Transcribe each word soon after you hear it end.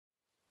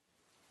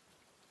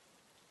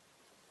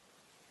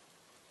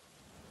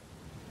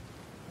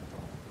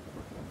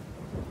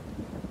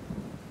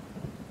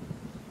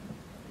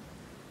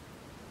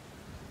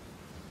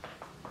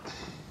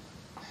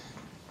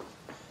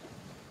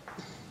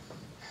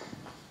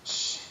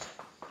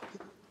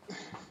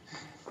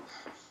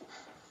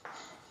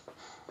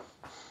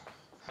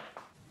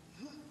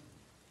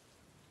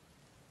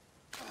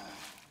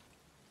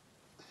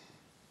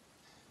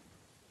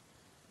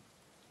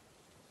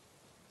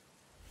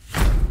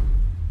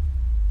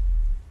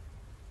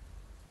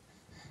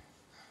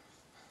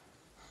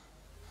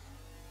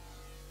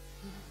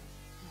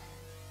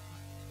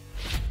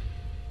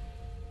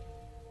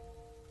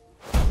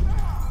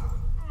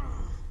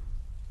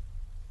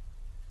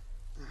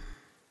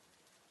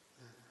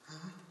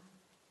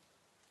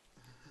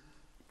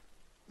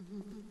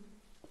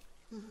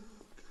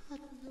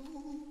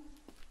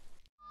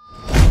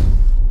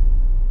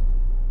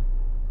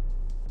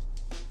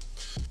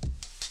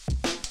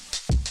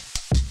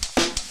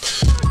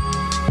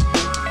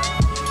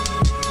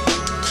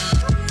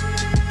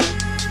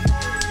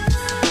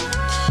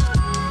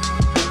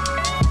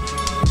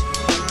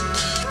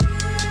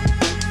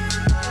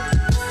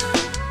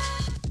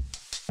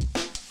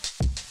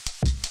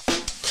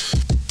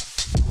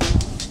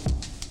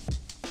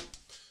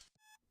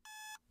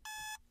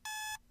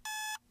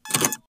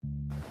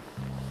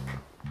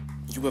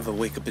You ever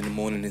wake up in the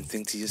morning and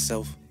think to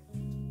yourself,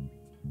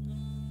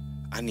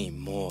 I need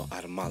more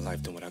out of my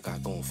life than what I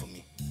got going for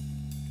me?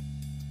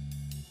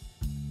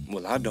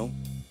 Well, I don't.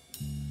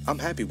 I'm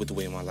happy with the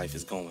way my life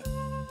is going.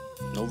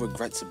 No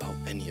regrets about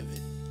any of it.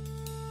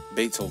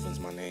 Beethoven's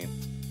my name,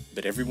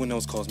 but everyone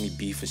else calls me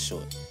B for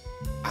short.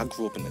 I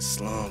grew up in the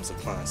slums of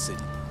Klein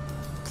City.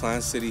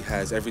 Klein City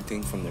has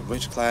everything from the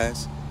rich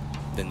class,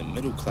 then the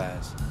middle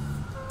class,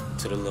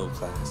 to the low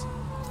class.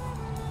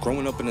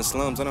 Growing up in the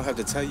slums, I don't have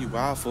to tell you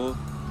why for,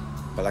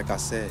 but like I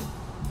said,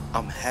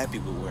 I'm happy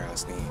with where I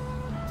stand.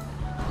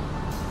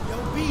 Yo,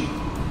 B,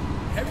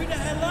 hurry the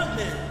hell up,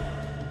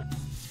 man.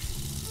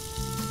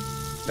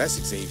 That's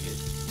Xavier.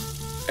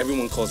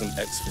 Everyone calls him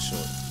X for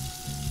short.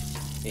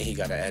 And he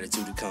got an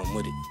attitude to come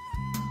with it.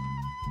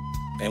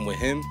 And with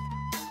him,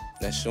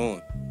 that's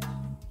Shawn.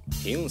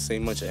 He don't say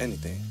much of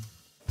anything.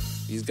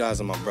 These guys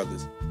are my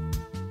brothers.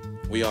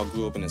 We all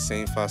grew up in the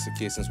same foster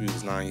care since we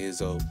was 9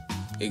 years old.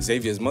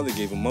 Xavier's mother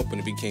gave him up when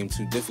it became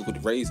too difficult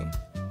to raise him.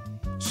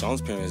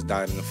 Shawn's parents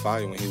died in a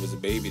fire when he was a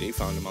baby. They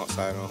found him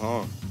outside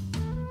unharmed.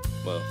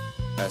 Well,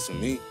 as for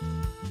me,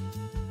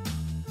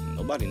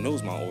 nobody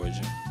knows my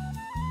origin.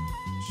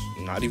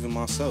 Not even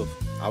myself.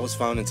 I was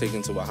found and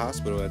taken to a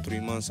hospital at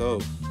 3 months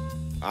old.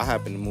 I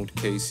happened to move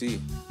to KC,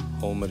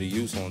 home of the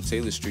youth on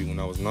Taylor Street when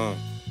I was 9.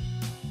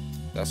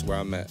 That's where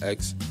I met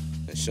X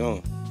and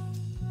Shawn.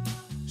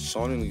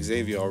 Shawn and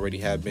Xavier already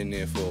had been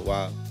there for a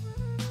while.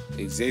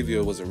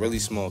 Xavier was a really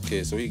small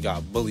kid, so he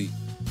got bullied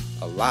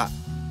a lot.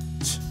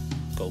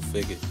 Go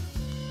figure.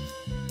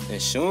 And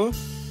Shawn?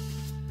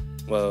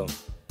 Well,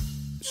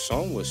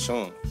 Shawn was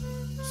Shawn,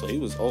 so he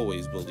was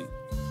always bullied.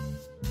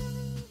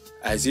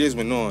 As years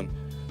went on,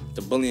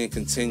 the bullying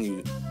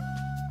continued.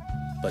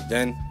 But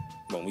then,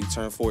 when we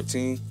turned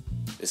 14,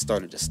 it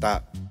started to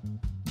stop.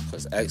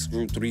 Because X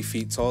grew 3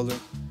 feet taller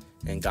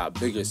and got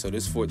bigger, so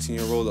this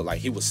 14-year-old looked like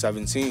he was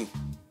 17.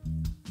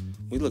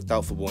 We looked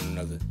out for one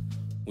another.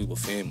 We were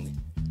family.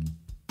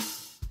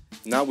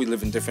 Now we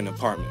live in different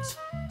apartments,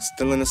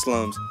 still in the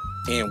slums,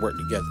 and work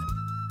together.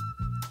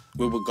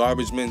 We were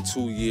garbage men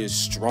 2 years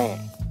strong.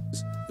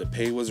 The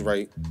pay was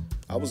right.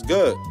 I was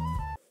good.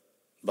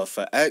 But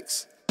for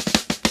X,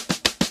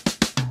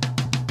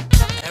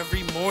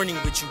 Every morning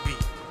with you, B.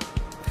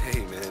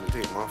 Hey, man, it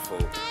ain't my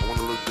fault. I want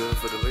to look good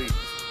for the ladies.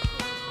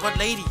 What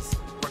ladies?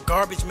 We're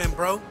garbage men,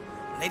 bro.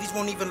 Ladies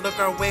won't even look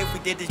our way if we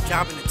did this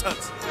job in the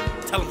tux.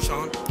 Tell them,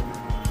 Shawn.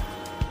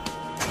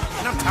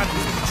 And I'm tired of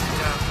this with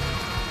job.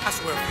 I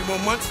swear, a few more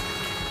months,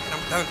 and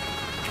I'm done.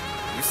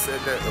 You said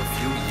that a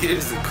few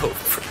years ago,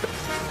 bro.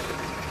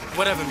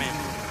 Whatever, man.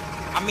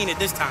 I mean it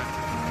this time.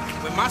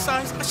 With my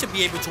size, I should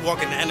be able to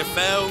walk in the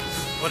NFL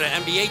or the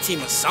NBA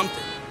team or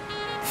something.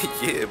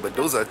 Yeah, but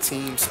those are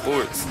team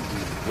sports,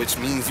 which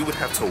means you would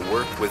have to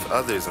work with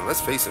others. And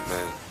let's face it,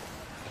 man,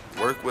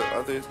 work with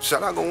others.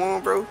 Should I go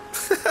on, bro?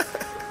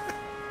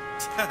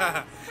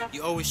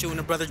 You always shooting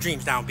a brother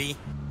dreams down, B.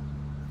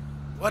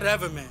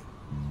 Whatever, man.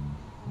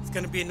 It's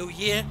gonna be a new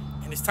year,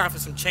 and it's time for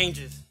some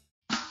changes.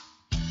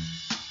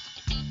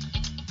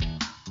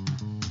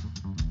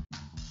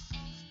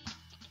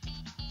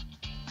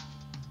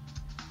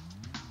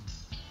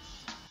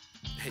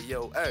 Hey,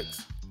 yo,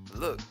 X,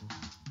 look.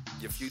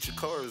 Your future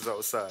car is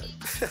outside.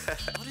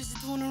 What is it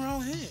doing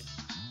around here?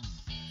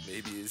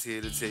 Maybe it's here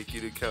to take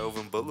you to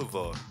Calvin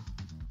Boulevard.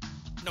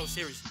 No,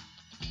 seriously.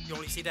 You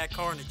only see that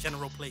car in the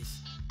general place.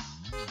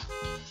 I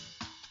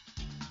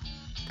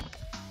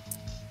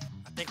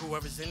think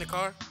whoever's in the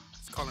car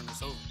is calling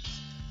us over.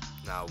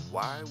 Now,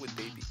 why would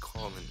they be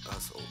calling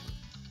us over?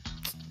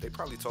 They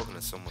probably talking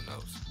to someone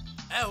else.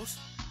 Else?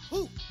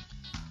 Who?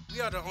 We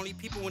are the only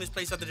people in this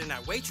place other than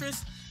that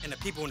waitress and the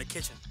people in the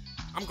kitchen.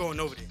 I'm going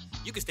over there.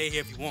 You can stay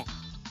here if you want.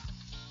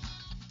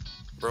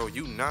 Bro,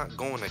 you not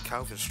going to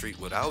Calvin Street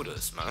without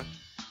us, man.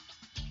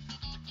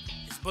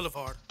 It's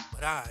Boulevard,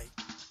 but I...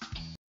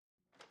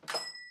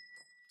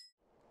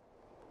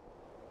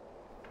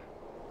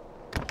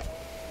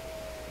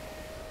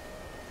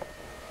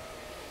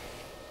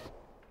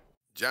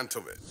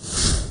 Gentlemen,